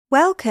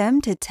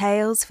Welcome to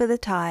Tales for the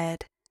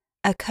Tired,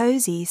 a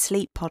cozy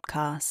sleep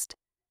podcast.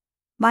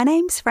 My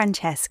name's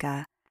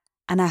Francesca,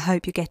 and I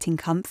hope you're getting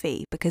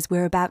comfy because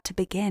we're about to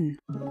begin.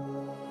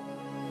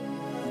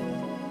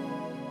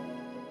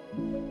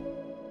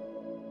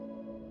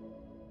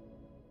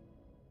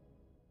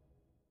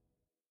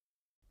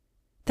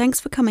 Thanks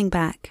for coming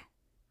back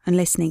and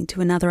listening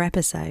to another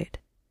episode.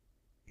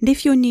 And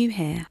if you're new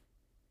here,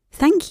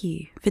 thank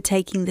you for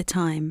taking the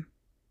time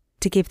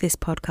to give this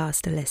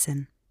podcast a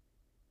listen.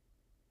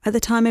 At the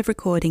time of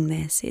recording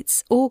this,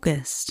 it's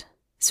August.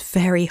 It's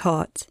very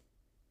hot.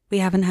 We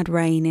haven't had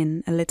rain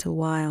in a little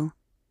while.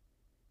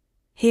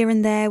 Here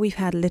and there we've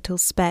had little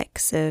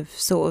specks of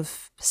sort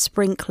of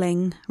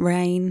sprinkling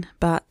rain,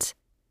 but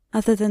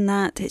other than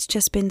that it's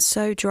just been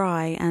so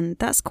dry, and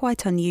that's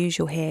quite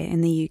unusual here in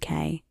the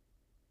UK.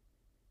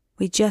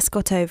 We just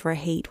got over a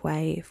heat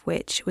wave,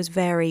 which was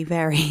very,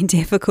 very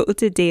difficult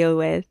to deal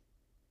with.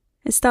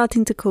 It's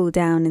starting to cool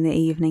down in the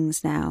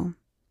evenings now.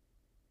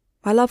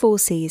 I love all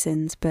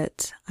seasons,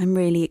 but I'm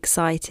really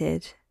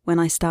excited when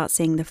I start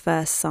seeing the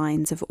first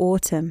signs of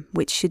autumn,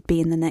 which should be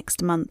in the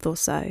next month or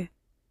so.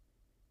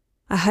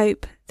 I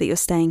hope that you're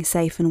staying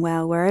safe and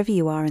well wherever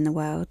you are in the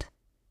world.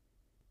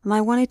 And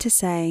I wanted to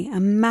say a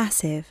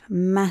massive,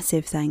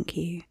 massive thank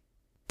you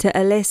to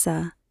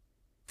Alyssa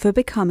for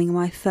becoming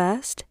my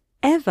first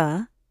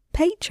ever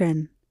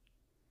patron.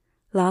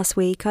 Last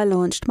week I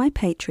launched my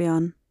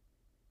Patreon.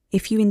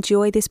 If you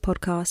enjoy this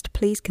podcast,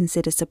 please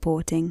consider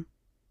supporting.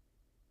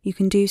 You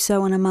can do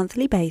so on a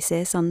monthly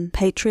basis on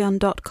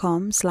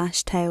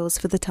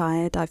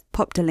patreon.com/talesforthetired. I've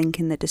popped a link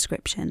in the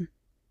description.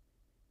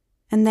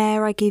 And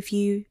there I give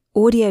you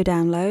audio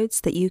downloads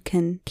that you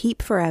can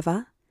keep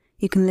forever,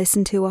 you can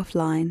listen to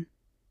offline.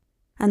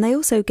 And they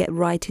also get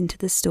right into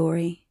the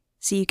story,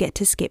 so you get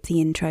to skip the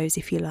intros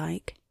if you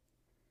like.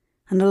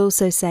 And I'll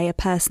also say a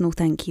personal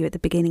thank you at the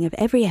beginning of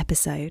every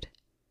episode.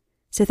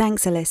 So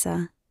thanks,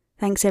 Alyssa.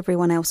 Thanks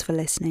everyone else for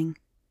listening.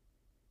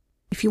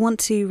 If you want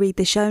to read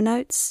the show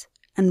notes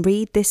and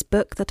read this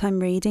book that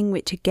I'm reading,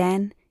 which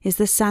again is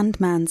The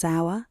Sandman's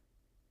Hour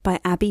by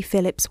Abby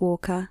Phillips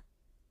Walker,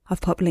 I've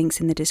popped links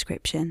in the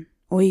description,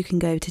 or you can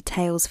go to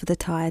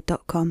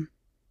talesforthetired.com.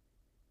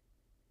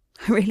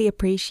 I really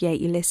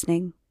appreciate you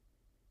listening,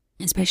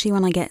 especially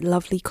when I get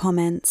lovely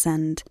comments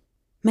and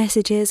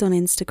messages on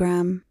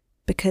Instagram,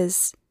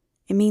 because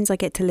it means I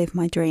get to live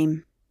my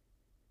dream.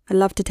 I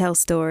love to tell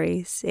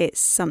stories.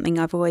 It's something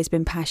I've always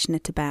been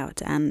passionate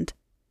about, and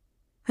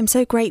I'm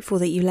so grateful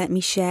that you let me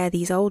share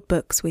these old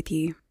books with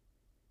you.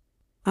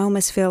 I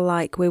almost feel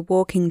like we're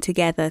walking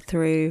together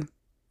through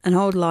an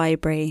old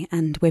library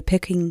and we're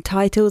picking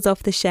titles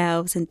off the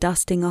shelves and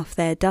dusting off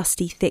their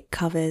dusty thick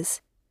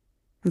covers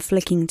and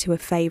flicking to a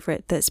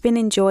favourite that's been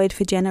enjoyed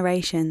for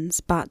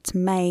generations but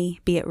may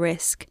be at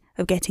risk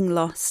of getting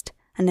lost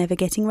and never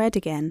getting read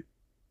again.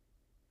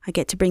 I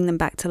get to bring them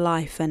back to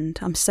life, and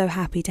I'm so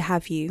happy to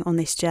have you on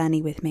this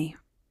journey with me.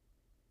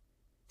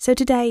 So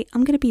today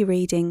I'm going to be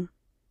reading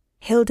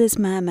Hilda's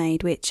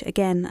Mermaid, which,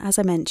 again, as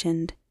I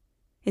mentioned,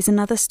 is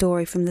another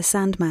story from The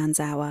Sandman's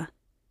Hour.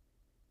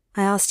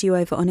 I asked you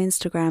over on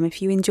Instagram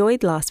if you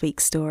enjoyed last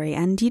week's story,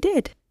 and you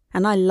did.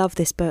 And I love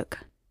this book.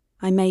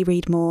 I may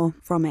read more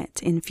from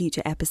it in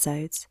future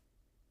episodes.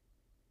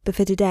 But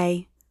for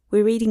today,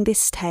 we're reading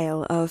this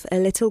tale of a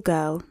little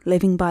girl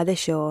living by the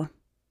shore,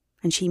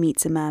 and she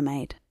meets a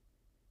mermaid.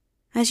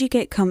 As you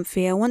get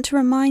comfy, I want to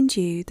remind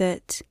you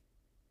that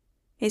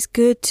it's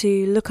good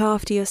to look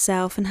after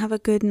yourself and have a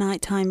good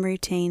nighttime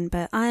routine,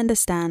 but I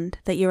understand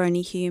that you're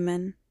only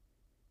human,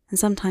 and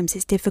sometimes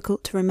it's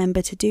difficult to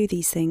remember to do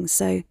these things,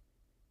 so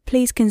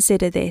please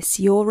consider this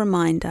your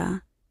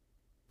reminder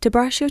to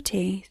brush your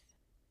teeth,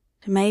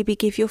 to maybe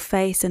give your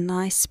face a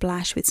nice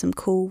splash with some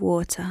cool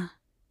water,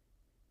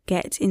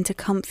 get into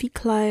comfy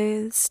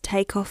clothes,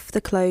 take off the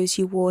clothes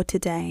you wore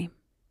today,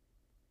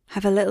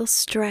 have a little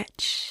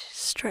stretch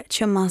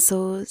your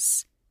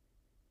muscles,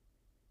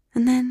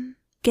 and then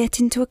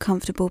get into a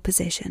comfortable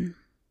position.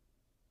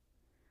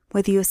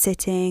 Whether you're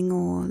sitting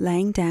or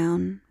laying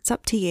down, it's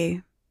up to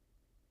you.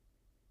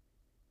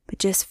 But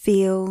just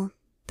feel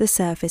the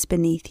surface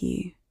beneath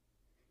you.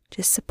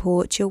 Just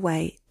support your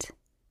weight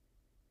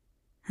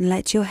and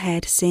let your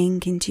head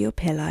sink into your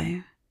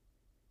pillow.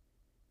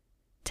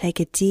 Take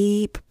a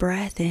deep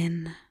breath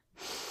in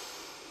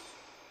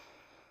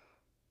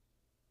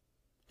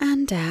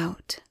and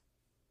out.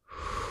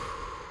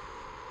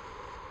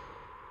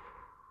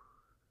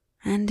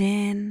 And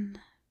in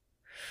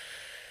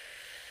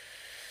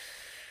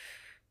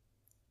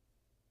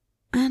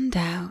and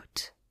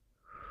out.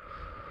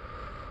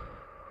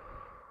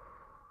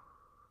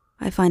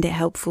 I find it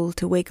helpful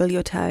to wiggle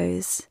your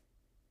toes,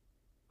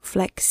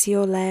 flex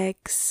your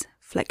legs,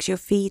 flex your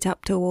feet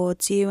up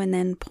towards you and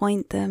then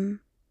point them.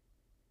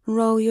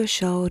 Roll your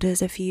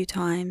shoulders a few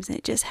times.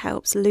 It just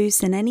helps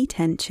loosen any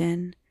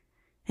tension,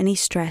 any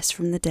stress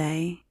from the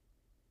day.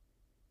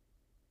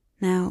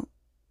 Now,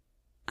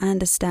 I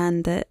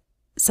understand that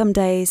some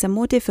days are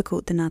more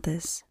difficult than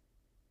others.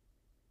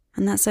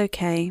 And that's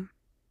okay,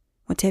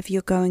 whatever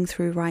you're going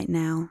through right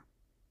now.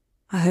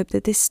 I hope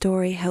that this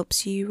story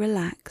helps you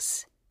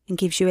relax and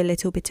gives you a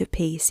little bit of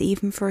peace,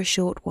 even for a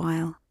short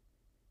while.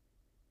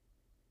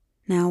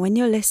 Now, when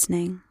you're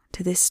listening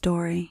to this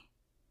story,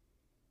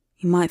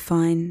 you might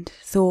find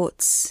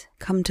thoughts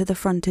come to the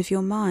front of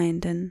your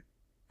mind, and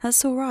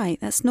that's all right,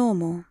 that's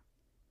normal.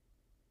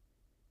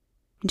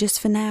 And just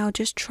for now,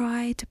 just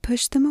try to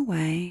push them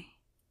away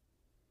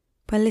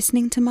by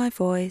listening to my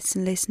voice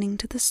and listening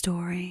to the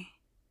story.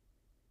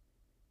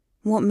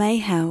 What may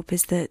help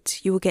is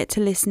that you will get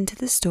to listen to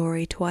the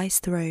story twice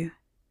through.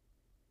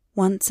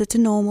 Once at a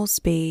normal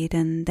speed,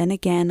 and then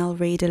again I'll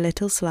read a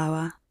little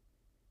slower.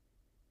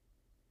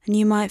 And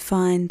you might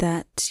find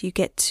that you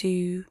get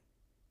to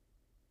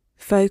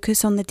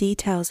focus on the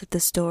details of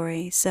the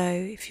story, so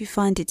if you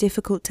find it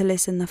difficult to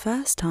listen the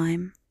first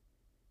time,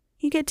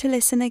 you get to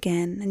listen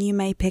again, and you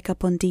may pick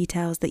up on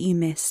details that you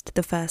missed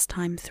the first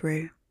time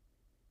through.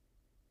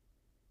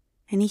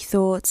 Any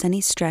thoughts,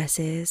 any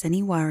stresses,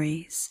 any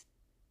worries,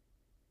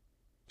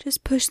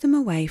 just push them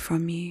away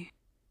from you.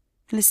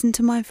 Listen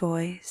to my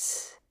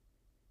voice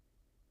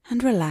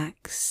and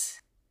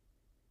relax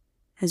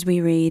as we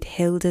read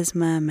Hilda's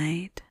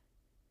Mermaid.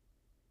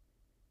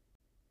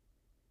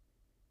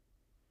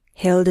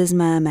 Hilda's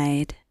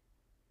Mermaid.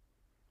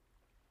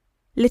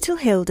 Little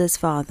Hilda's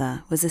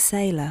father was a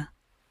sailor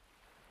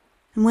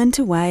and went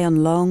away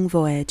on long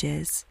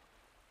voyages.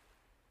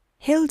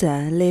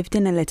 Hilda lived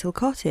in a little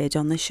cottage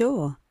on the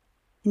shore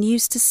and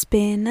used to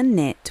spin and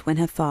knit when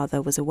her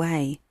father was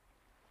away,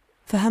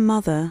 for her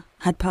mother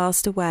had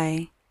passed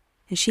away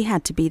and she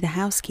had to be the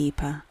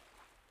housekeeper.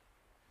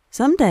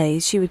 Some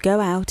days she would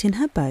go out in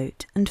her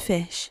boat and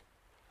fish,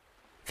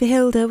 for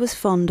Hilda was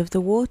fond of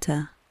the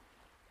water.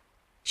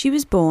 She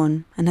was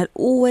born and had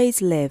always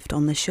lived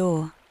on the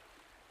shore.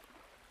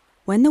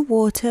 When the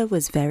water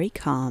was very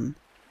calm,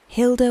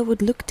 Hilda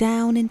would look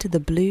down into the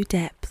blue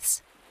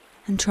depths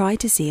and try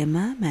to see a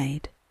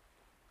mermaid.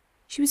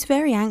 She was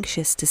very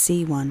anxious to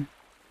see one.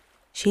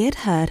 She had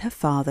heard her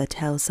father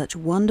tell such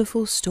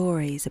wonderful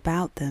stories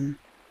about them,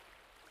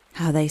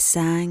 how they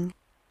sang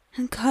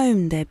and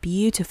combed their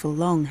beautiful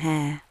long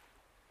hair.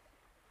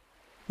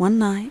 One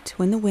night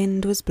when the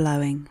wind was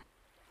blowing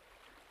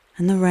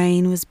and the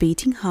rain was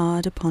beating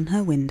hard upon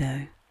her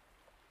window,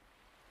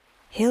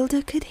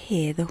 Hilda could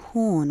hear the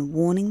horn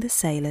warning the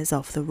sailors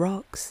off the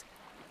rocks.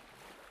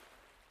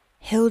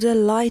 Hilda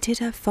lighted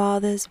her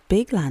father's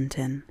big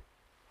lantern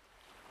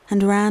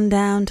and ran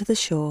down to the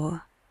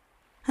shore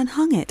and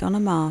hung it on a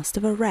mast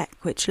of a wreck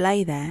which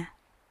lay there,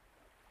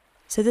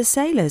 so the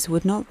sailors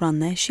would not run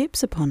their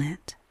ships upon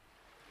it.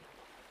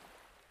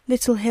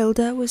 Little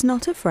Hilda was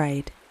not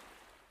afraid,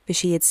 for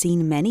she had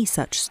seen many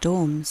such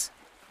storms.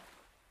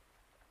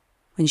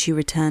 When she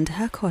returned to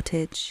her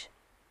cottage,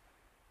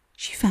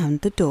 she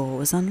found the door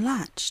was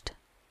unlatched,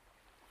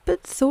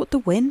 but thought the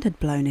wind had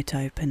blown it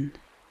open.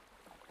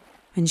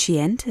 When she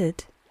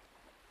entered,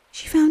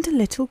 she found a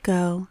little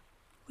girl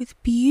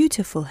with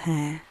beautiful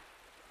hair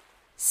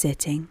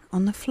sitting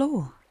on the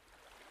floor.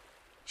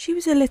 She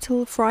was a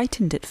little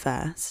frightened at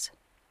first,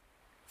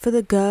 for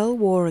the girl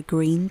wore a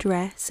green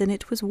dress and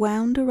it was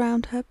wound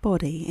around her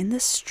body in the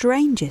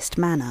strangest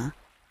manner.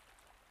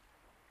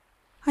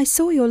 "I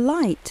saw your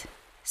light,"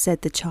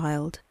 said the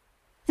child,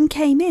 "and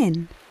came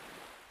in.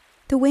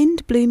 The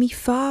wind blew me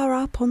far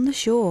up on the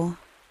shore.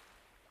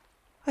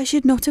 I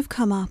should not have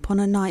come up on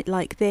a night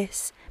like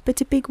this,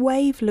 but a big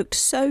wave looked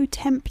so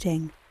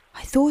tempting,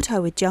 I thought I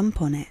would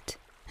jump on it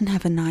and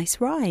have a nice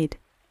ride.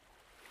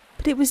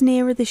 But it was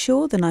nearer the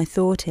shore than I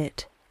thought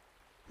it,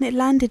 and it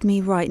landed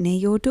me right near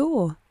your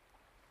door."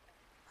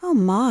 Oh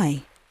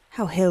my,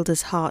 how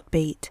Hilda's heart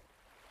beat,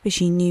 for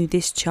she knew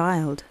this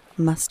child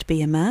must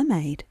be a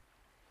mermaid.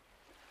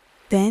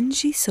 Then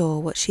she saw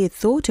what she had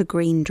thought a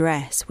green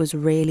dress was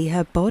really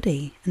her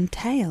body and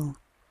tail,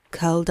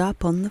 curled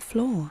up on the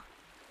floor,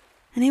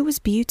 and it was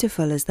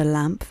beautiful as the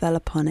lamp fell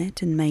upon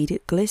it and made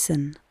it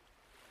glisten.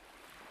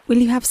 "Will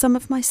you have some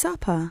of my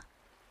supper?"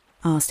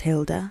 asked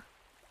Hilda,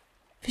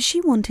 for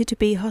she wanted to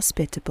be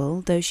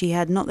hospitable, though she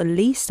had not the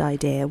least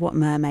idea what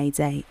mermaids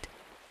ate.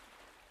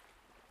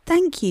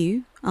 "Thank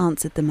you,"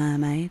 answered the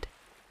mermaid.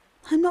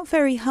 "I'm not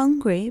very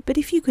hungry, but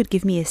if you could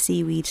give me a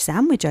seaweed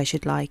sandwich I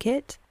should like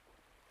it."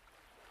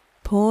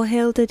 Poor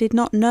Hilda did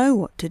not know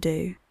what to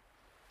do.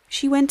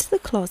 She went to the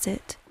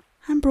closet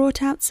and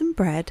brought out some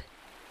bread,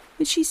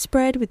 which she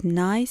spread with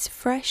nice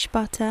fresh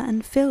butter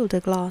and filled a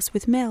glass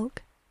with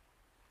milk.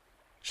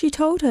 She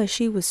told her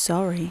she was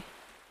sorry.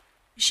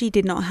 She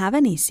did not have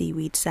any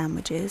seaweed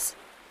sandwiches,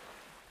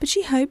 but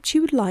she hoped she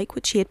would like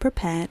what she had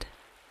prepared.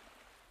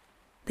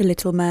 The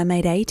little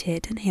mermaid ate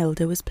it and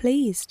Hilda was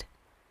pleased.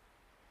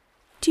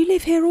 "Do you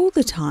live here all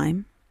the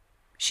time?"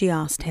 she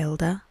asked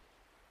Hilda.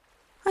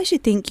 "I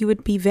should think you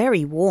would be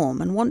very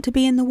warm and want to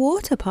be in the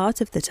water part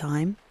of the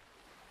time."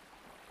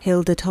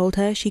 Hilda told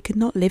her she could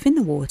not live in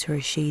the water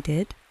as she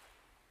did,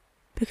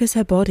 because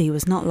her body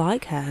was not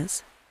like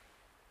hers.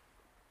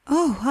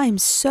 "Oh, I am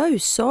so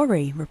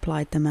sorry,"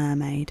 replied the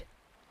mermaid.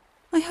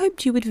 "I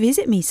hoped you would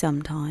visit me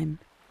sometime.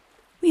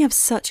 We have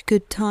such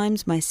good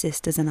times, my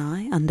sisters and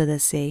I, under the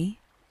sea."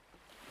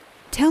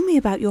 "Tell me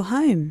about your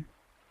home,"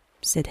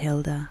 said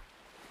Hilda.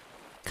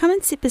 "Come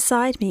and sit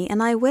beside me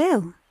and I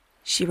will,"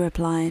 she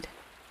replied.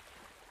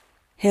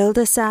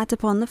 Hilda sat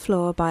upon the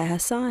floor by her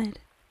side.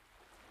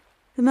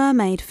 The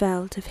mermaid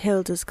felt of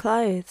Hilda's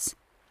clothes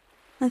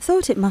and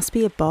thought it must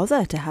be a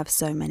bother to have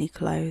so many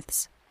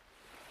clothes.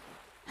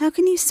 "How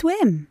can you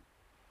swim?"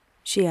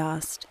 she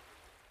asked.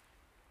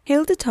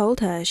 Hilda told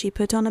her she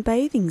put on a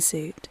bathing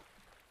suit,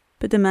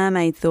 but the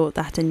mermaid thought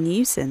that a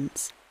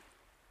nuisance.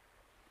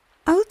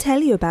 "I will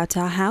tell you about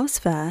our house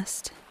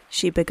first,"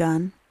 she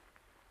began.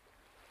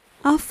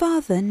 "Our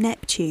father,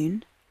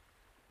 Neptune,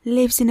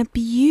 lives in a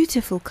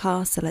beautiful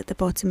castle at the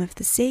bottom of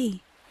the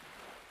sea.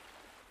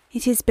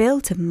 It is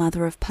built of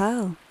mother of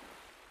pearl.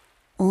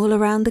 All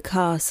around the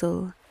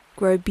castle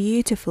grow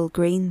beautiful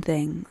green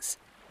things,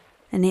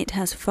 and it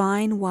has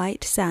fine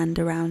white sand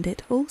around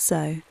it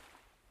also.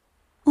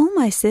 All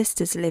my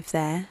sisters live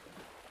there,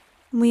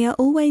 and we are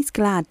always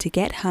glad to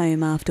get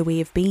home after we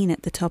have been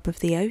at the top of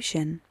the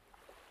ocean.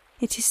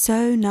 It is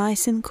so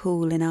nice and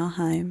cool in our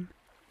home.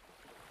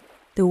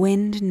 The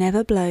wind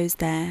never blows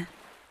there,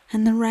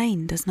 and the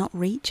rain does not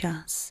reach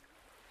us."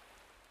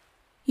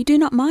 "You do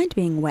not mind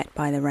being wet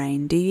by the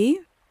rain, do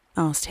you?"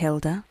 asked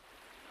Hilda.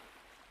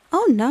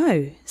 "Oh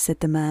no,"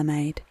 said the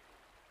mermaid.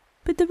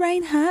 "But the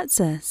rain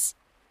hurts us.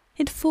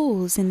 It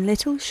falls in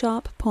little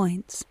sharp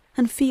points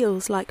and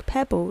feels like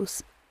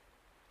pebbles."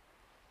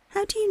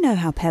 "How do you know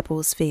how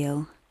pebbles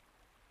feel?"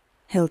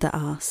 Hilda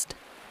asked.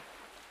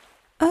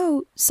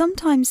 "Oh,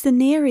 sometimes the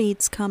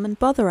Nereids come and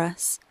bother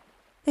us.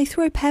 They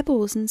throw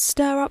pebbles and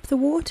stir up the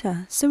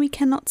water so we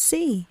cannot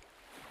see."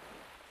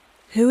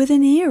 "Who are the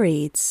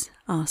Nereids?"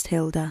 asked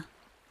Hilda.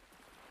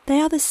 "They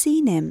are the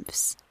sea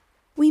nymphs.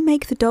 We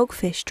make the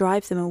dogfish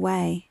drive them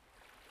away.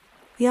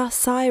 We are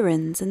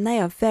sirens and they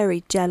are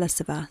very jealous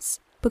of us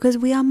because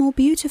we are more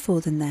beautiful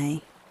than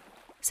they,"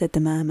 said the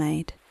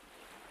mermaid.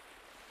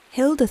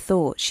 Hilda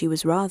thought she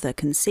was rather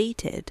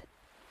conceited,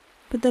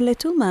 but the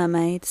little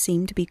mermaid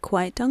seemed to be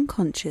quite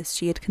unconscious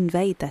she had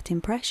conveyed that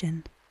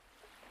impression.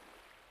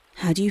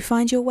 "How do you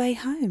find your way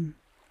home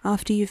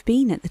after you've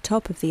been at the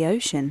top of the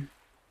ocean?"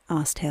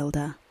 asked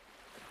Hilda.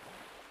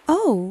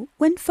 "Oh,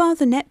 when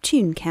Father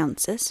Neptune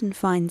counts us and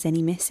finds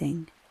any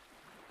missing,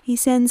 he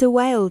sends a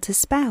whale to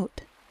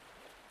spout.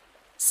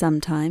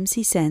 Sometimes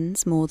he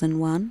sends more than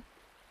one,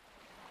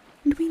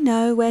 and we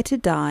know where to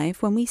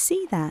dive when we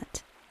see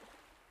that."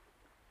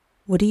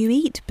 "What do you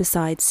eat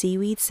besides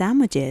seaweed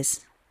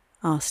sandwiches?"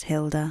 asked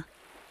Hilda.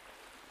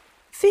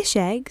 "Fish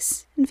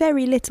eggs and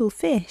very little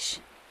fish,"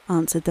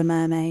 answered the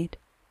mermaid.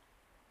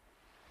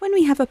 "When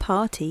we have a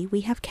party,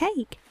 we have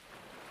cake."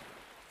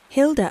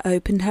 Hilda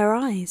opened her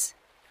eyes.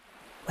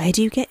 "Where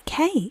do you get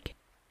cake?"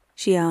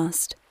 she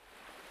asked.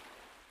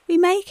 "We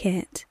make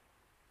it.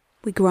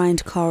 We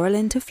grind coral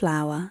into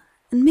flour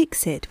and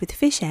mix it with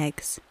fish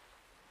eggs.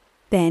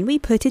 Then we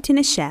put it in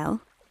a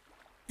shell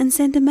and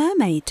send a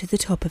mermaid to the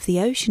top of the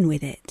ocean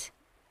with it.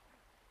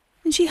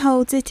 And she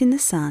holds it in the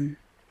sun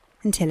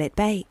until it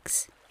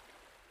bakes.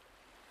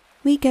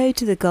 We go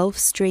to the Gulf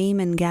Stream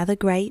and gather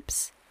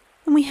grapes,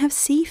 and we have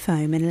sea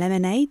foam and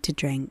lemonade to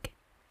drink."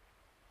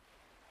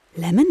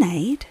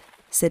 "Lemonade?"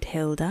 said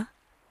Hilda.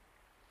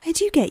 "Where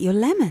do you get your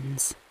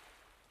lemons?"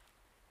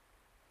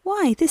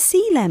 "Why, the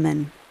sea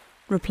lemon,"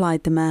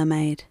 replied the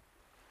mermaid.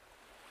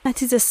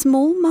 "That is a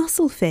small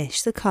mussel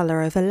fish the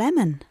colour of a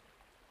lemon."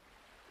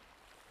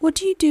 "What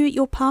do you do at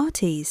your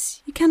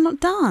parties? You cannot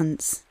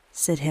dance,"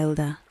 said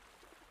Hilda.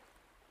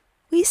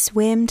 "We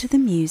swim to the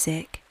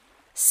music,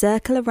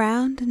 circle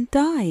around and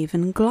dive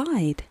and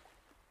glide."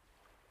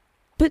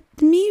 "But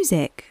the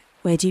music,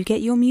 where do you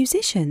get your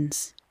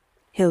musicians?"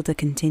 Hilda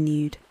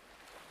continued.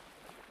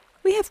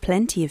 "We have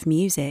plenty of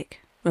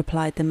music,"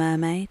 replied the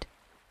mermaid.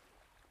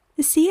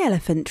 "The sea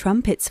elephant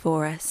trumpets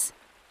for us.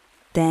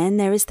 Then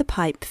there is the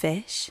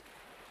pipefish.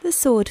 The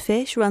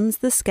swordfish runs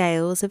the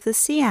scales of the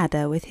sea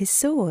adder with his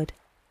sword.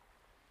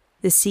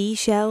 The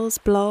seashells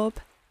blob,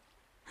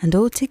 and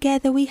all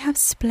together we have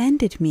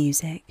splendid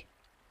music.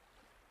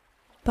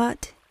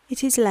 But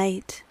it is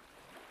late,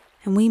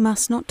 and we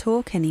must not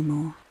talk any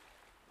more."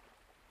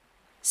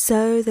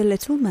 So the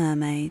little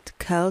mermaid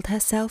curled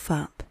herself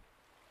up,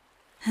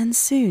 and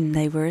soon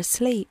they were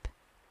asleep.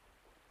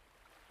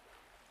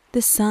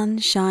 The sun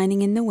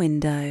shining in the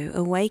window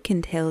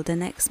awakened Hilda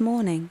next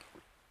morning,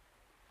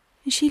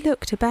 and she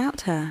looked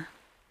about her.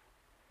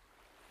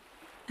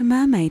 The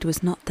mermaid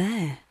was not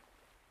there,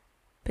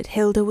 but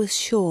Hilda was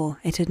sure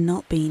it had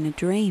not been a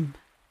dream,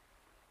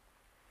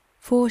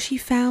 for she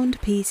found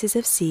pieces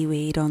of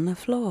seaweed on the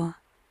floor,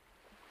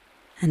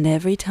 and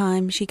every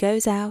time she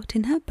goes out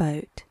in her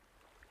boat,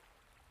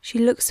 she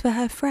looks for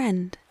her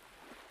friend,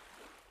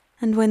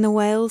 and when the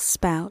whales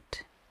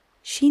spout,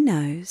 she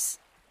knows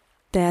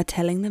they are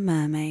telling the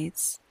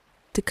mermaids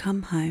to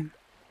come home.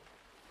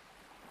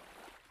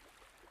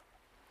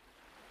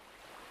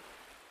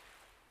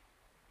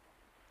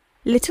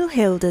 Little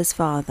Hilda's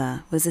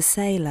father was a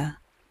sailor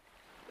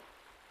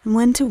and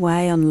went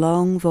away on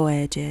long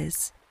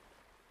voyages.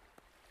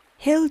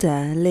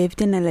 Hilda lived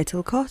in a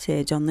little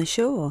cottage on the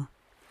shore,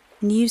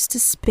 and used to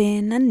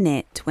spin and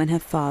knit when her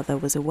father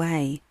was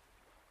away,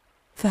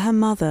 for her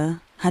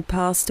mother had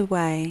passed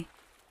away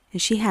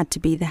and she had to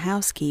be the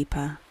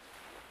housekeeper.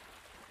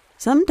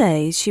 Some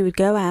days she would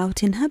go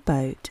out in her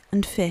boat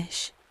and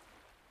fish,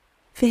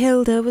 for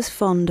Hilda was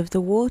fond of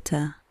the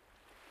water.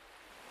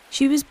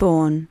 She was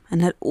born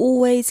and had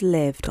always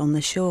lived on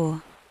the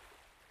shore.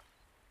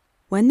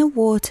 When the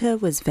water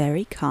was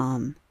very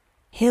calm,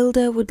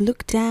 Hilda would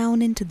look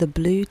down into the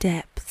blue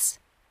depths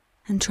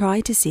and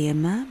try to see a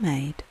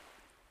mermaid.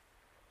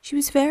 She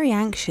was very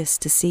anxious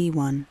to see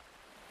one.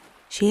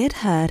 She had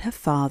heard her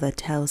father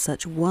tell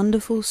such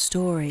wonderful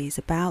stories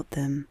about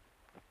them,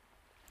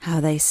 how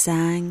they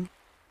sang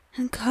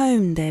and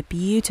combed their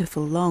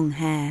beautiful long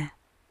hair.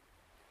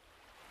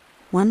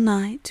 One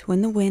night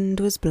when the wind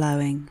was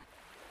blowing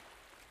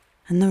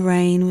and the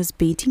rain was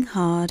beating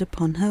hard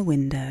upon her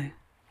window,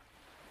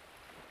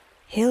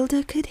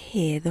 Hilda could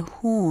hear the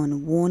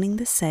horn warning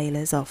the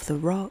sailors off the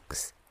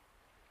rocks.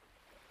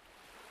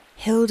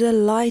 Hilda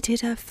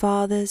lighted her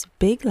father's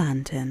big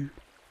lantern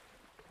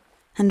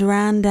and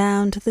ran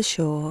down to the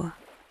shore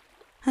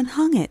and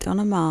hung it on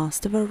a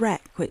mast of a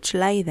wreck which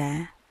lay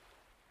there,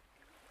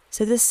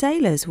 so the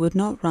sailors would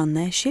not run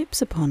their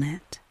ships upon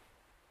it.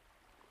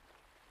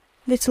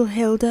 Little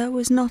Hilda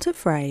was not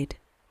afraid,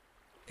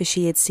 for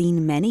she had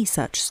seen many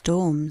such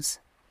storms.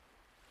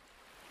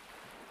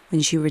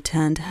 When she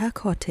returned to her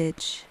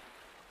cottage,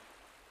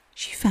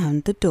 she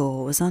found the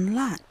door was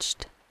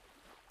unlatched,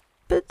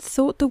 but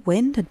thought the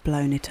wind had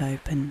blown it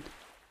open.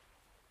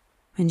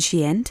 When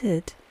she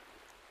entered,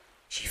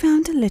 she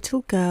found a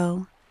little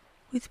girl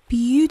with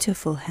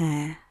beautiful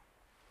hair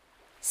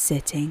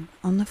sitting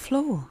on the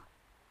floor.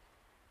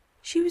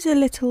 She was a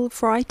little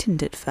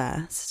frightened at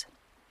first,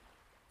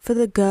 for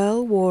the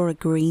girl wore a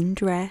green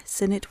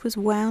dress and it was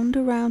wound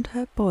around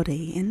her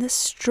body in the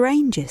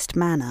strangest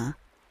manner.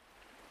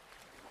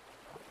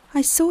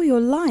 "I saw your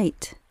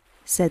light,"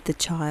 said the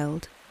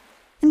child,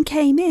 "and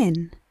came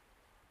in.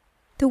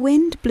 The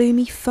wind blew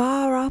me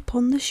far up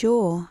on the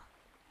shore.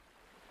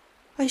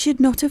 I should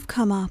not have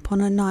come up on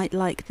a night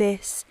like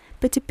this,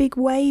 but a big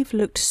wave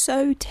looked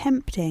so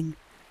tempting,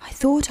 I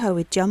thought I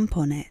would jump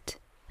on it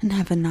and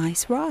have a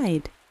nice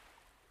ride.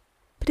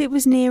 But it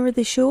was nearer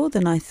the shore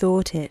than I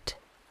thought it,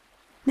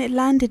 and it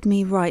landed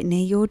me right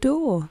near your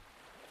door."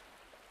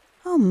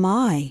 Oh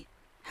my,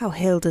 how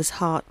Hilda's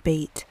heart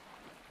beat,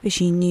 for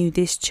she knew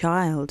this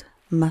child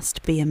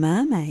must be a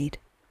mermaid.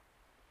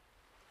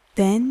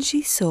 Then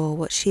she saw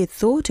what she had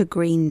thought a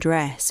green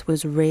dress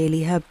was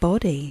really her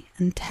body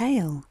and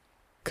tail,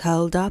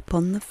 curled up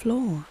on the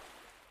floor,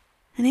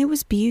 and it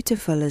was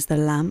beautiful as the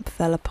lamp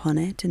fell upon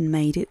it and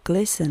made it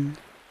glisten.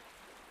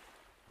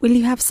 "Will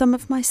you have some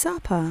of my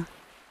supper?"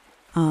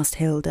 asked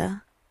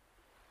Hilda,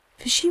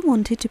 for she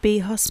wanted to be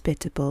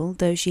hospitable,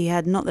 though she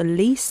had not the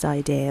least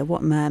idea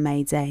what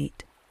mermaids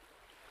ate.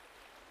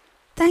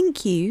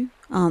 "Thank you,"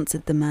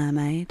 answered the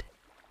mermaid.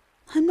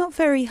 "I'm not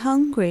very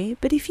hungry,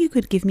 but if you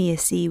could give me a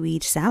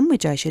seaweed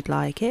sandwich I should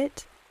like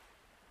it."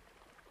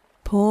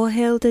 Poor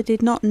Hilda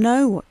did not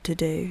know what to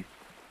do.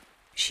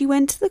 She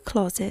went to the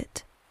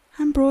closet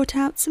and brought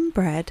out some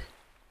bread,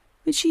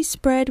 which she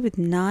spread with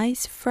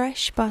nice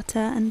fresh butter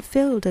and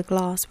filled a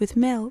glass with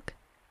milk.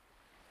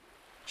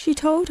 She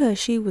told her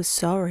she was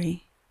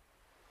sorry.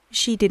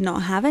 She did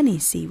not have any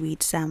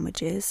seaweed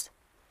sandwiches,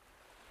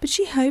 but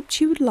she hoped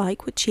she would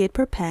like what she had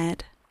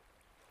prepared.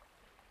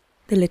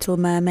 The little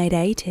mermaid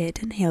ate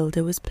it and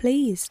Hilda was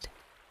pleased.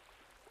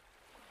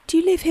 "Do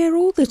you live here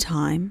all the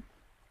time?"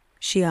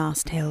 she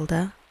asked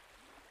Hilda.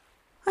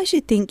 "I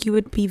should think you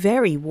would be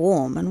very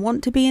warm and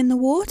want to be in the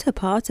water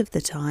part of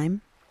the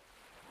time."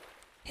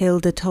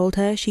 Hilda told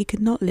her she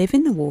could not live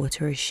in the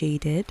water as she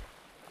did,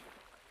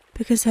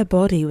 because her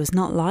body was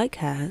not like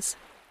hers.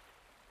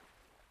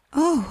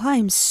 "Oh, I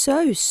am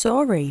so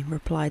sorry,"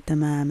 replied the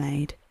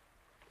mermaid.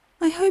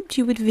 "I hoped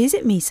you would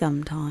visit me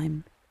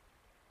sometime.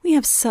 We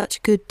have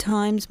such good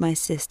times, my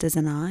sisters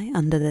and I,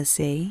 under the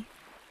sea."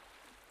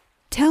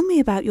 "Tell me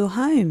about your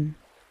home,"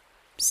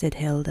 said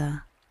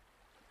Hilda.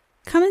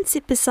 "Come and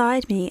sit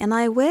beside me and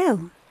I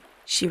will,"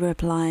 she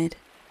replied.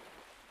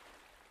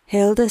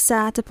 Hilda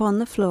sat upon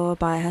the floor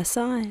by her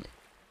side.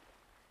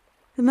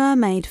 The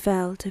mermaid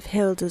felt of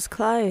Hilda's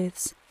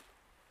clothes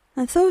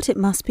and thought it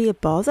must be a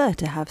bother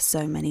to have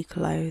so many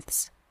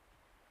clothes.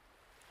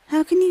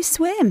 "How can you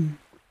swim?"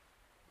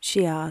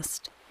 she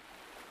asked.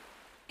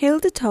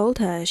 Hilda told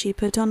her she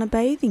put on a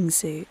bathing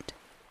suit,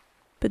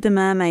 but the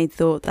mermaid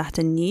thought that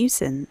a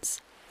nuisance.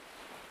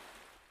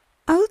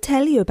 "I will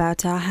tell you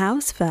about our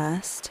house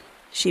first,"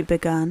 she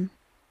began.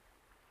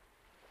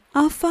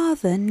 "Our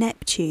father,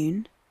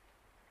 Neptune,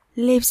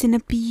 lives in a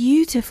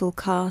beautiful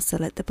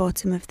castle at the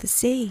bottom of the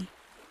sea.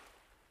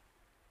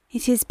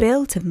 It is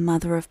built of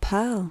mother of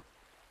pearl.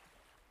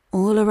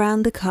 All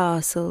around the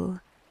castle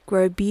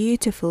grow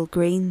beautiful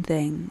green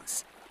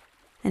things,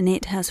 and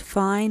it has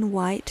fine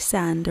white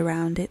sand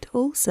around it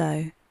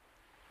also.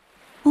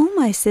 All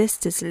my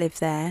sisters live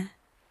there,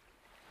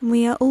 and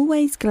we are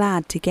always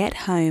glad to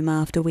get home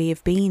after we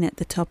have been at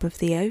the top of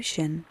the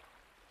ocean.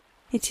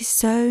 It is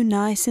so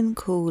nice and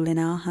cool in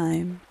our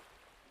home.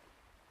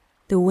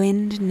 The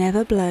wind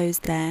never blows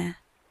there,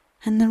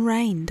 and the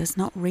rain does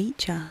not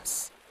reach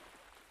us."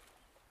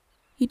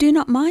 "You do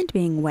not mind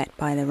being wet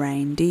by the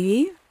rain, do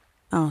you?"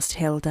 asked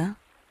Hilda.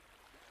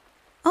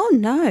 "Oh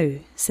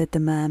no," said the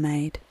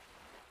mermaid.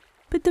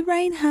 "But the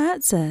rain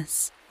hurts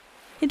us.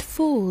 It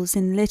falls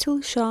in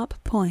little sharp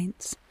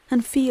points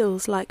and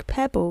feels like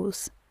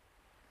pebbles."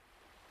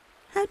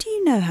 "How do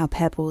you know how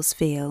pebbles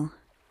feel?"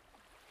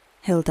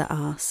 Hilda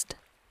asked.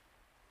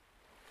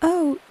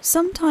 "Oh,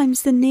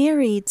 sometimes the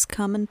Nereids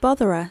come and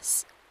bother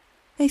us.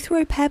 They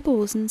throw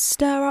pebbles and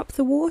stir up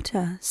the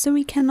water so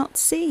we cannot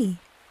see."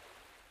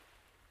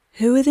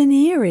 "Who are the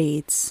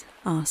Nereids?"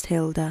 asked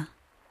Hilda.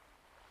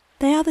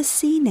 "They are the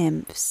sea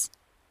nymphs.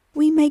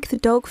 We make the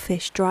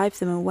dogfish drive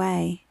them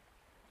away.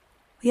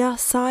 We are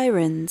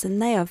sirens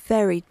and they are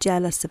very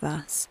jealous of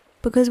us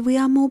because we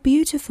are more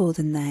beautiful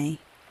than they,"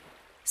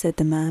 said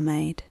the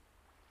mermaid.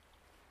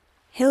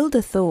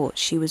 Hilda thought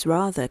she was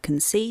rather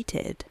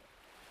conceited,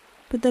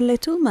 but the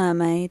little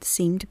mermaid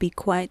seemed to be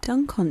quite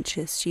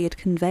unconscious she had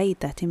conveyed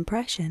that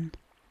impression.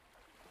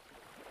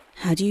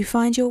 "How do you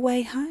find your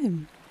way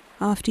home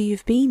after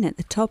you've been at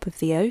the top of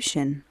the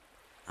ocean?"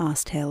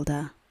 asked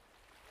Hilda.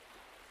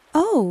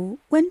 "Oh,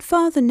 when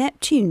Father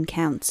Neptune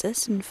counts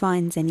us and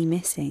finds any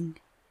missing,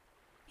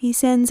 he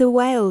sends a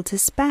whale to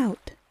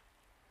spout.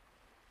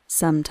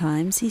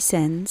 Sometimes he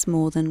sends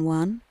more than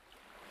one,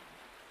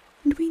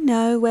 and we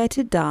know where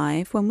to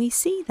dive when we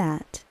see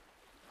that."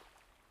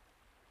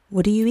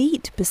 "What do you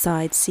eat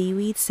besides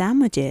seaweed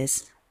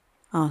sandwiches?"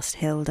 asked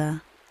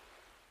Hilda.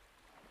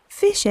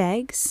 "Fish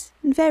eggs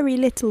and very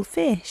little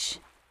fish,"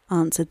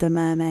 answered the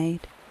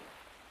mermaid.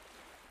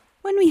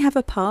 "When we have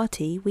a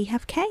party, we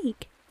have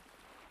cake."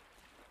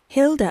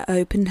 Hilda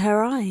opened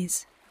her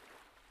eyes.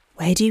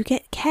 "Where do you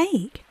get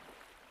cake?"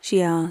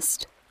 she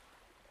asked.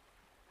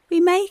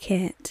 "We make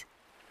it.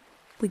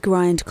 We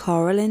grind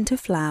coral into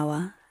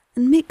flour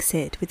and mix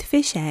it with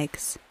fish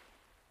eggs.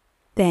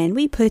 Then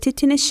we put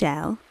it in a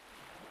shell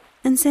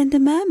and send a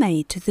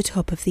mermaid to the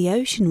top of the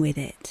ocean with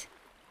it.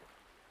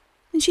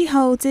 And she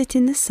holds it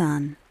in the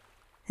sun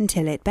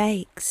until it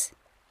bakes.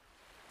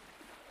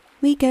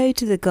 We go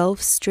to the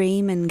Gulf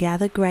Stream and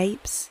gather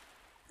grapes,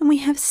 and we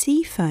have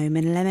sea foam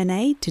and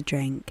lemonade to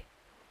drink."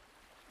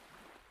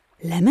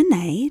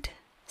 "Lemonade?"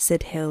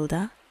 said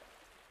Hilda.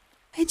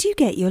 "Where do you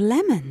get your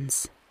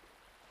lemons?"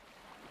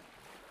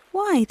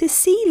 "Why, the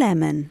sea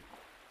lemon,"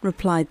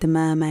 replied the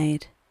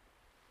mermaid.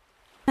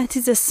 "That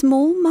is a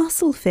small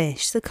mussel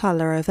fish the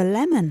colour of a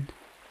lemon."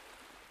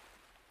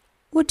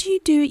 "What do you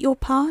do at your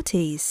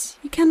parties?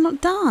 You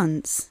cannot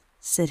dance,"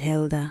 said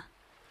Hilda.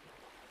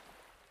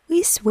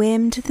 "We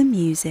swim to the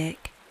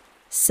music,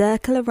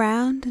 circle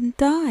around and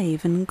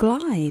dive and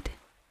glide."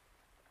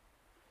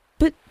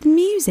 "But the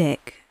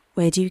music,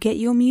 where do you get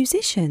your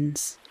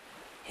musicians?"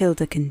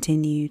 Hilda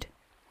continued.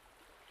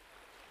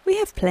 "We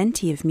have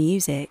plenty of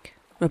music,"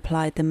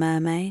 replied the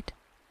mermaid.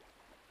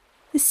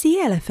 "The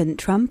sea elephant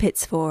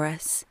trumpets for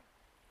us.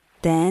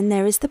 Then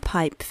there is the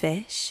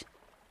pipefish.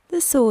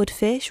 The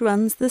swordfish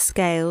runs the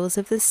scales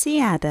of the sea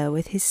adder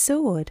with his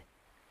sword.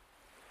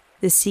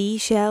 The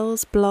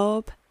seashells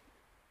blob,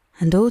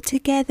 and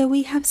altogether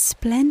we have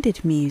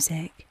splendid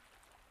music.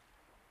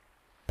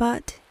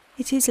 But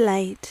it is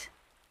late,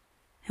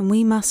 and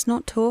we must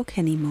not talk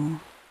any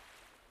more."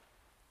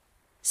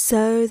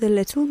 So the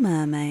little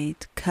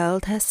mermaid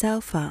curled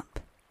herself up,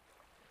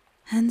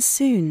 and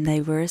soon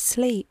they were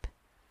asleep.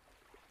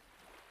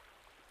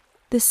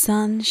 The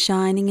sun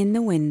shining in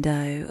the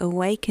window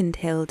awakened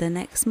Hilda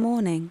next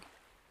morning,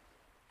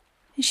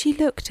 and she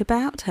looked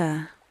about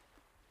her.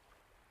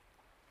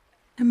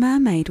 The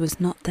mermaid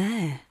was not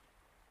there,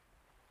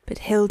 but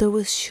Hilda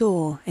was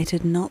sure it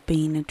had not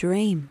been a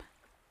dream,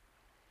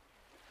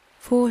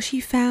 for she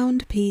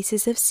found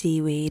pieces of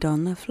seaweed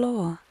on the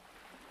floor,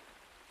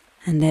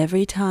 and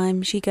every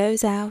time she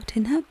goes out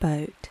in her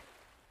boat,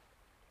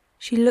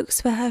 she looks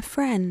for her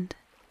friend,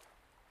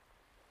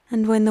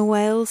 and when the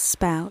whales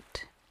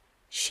spout,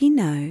 she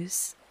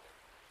knows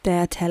they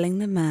are telling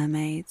the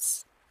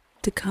mermaids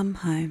to come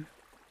home.